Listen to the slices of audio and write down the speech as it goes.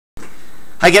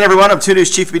Hi again, everyone. I'm 2 News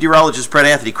Chief Meteorologist Brett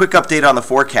Anthony. Quick update on the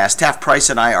forecast. Taft Price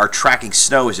and I are tracking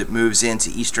snow as it moves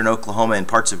into eastern Oklahoma and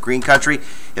parts of Green Country.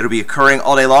 It'll be occurring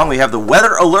all day long. We have the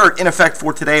weather alert in effect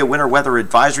for today, a winter weather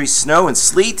advisory, snow and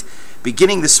sleet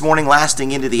beginning this morning,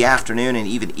 lasting into the afternoon and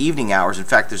even evening hours. In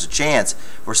fact, there's a chance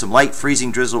for some light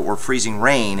freezing drizzle or freezing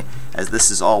rain as this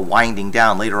is all winding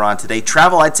down later on today.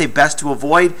 Travel, I'd say best to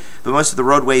avoid, but most of the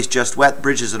roadways just wet.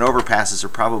 Bridges and overpasses are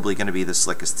probably going to be the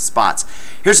slickest spots.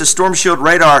 Here's a storm shield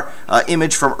radar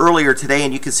image from earlier today,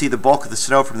 and you can see the bulk of the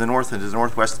snow from the north into the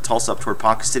northwest of Tulsa up toward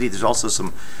Ponca City. There's also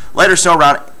some lighter snow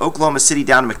around Oklahoma City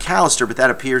down to McAllister, but that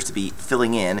appears to be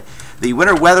filling in. The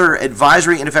winter weather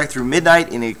advisory in effect through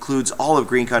midnight, and it includes all of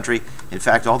Green Country, in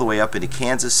fact all the way up into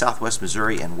Kansas, southwest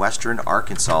Missouri, and western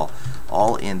Arkansas,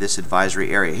 all in this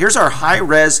advisory area. Here's our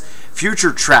high-res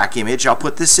future track image. I'll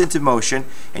put this into motion,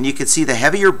 and you can see the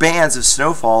heavier bands of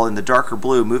snowfall in the darker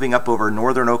blue moving up over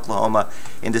northern Oklahoma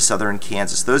into southern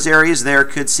Kansas. Those areas there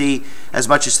could see as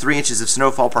much as 3 inches of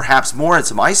snowfall, perhaps more in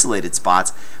some isolated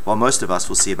spots, while most of us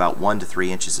will see about 1 to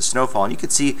 3 inches of snowfall. And you can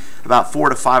see about 4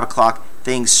 to 5 o'clock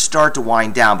things start to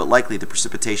wind down, but likely the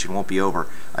precipitation won't be over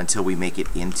until we make it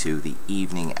into the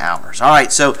evening hours. All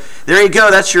right, so there you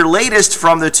go. That's your latest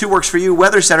from the 2 Works For You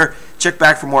Weather Center. Check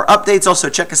back for more updates. Also,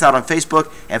 check us out on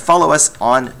Facebook and follow us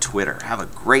on Twitter. Have a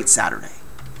great Saturday.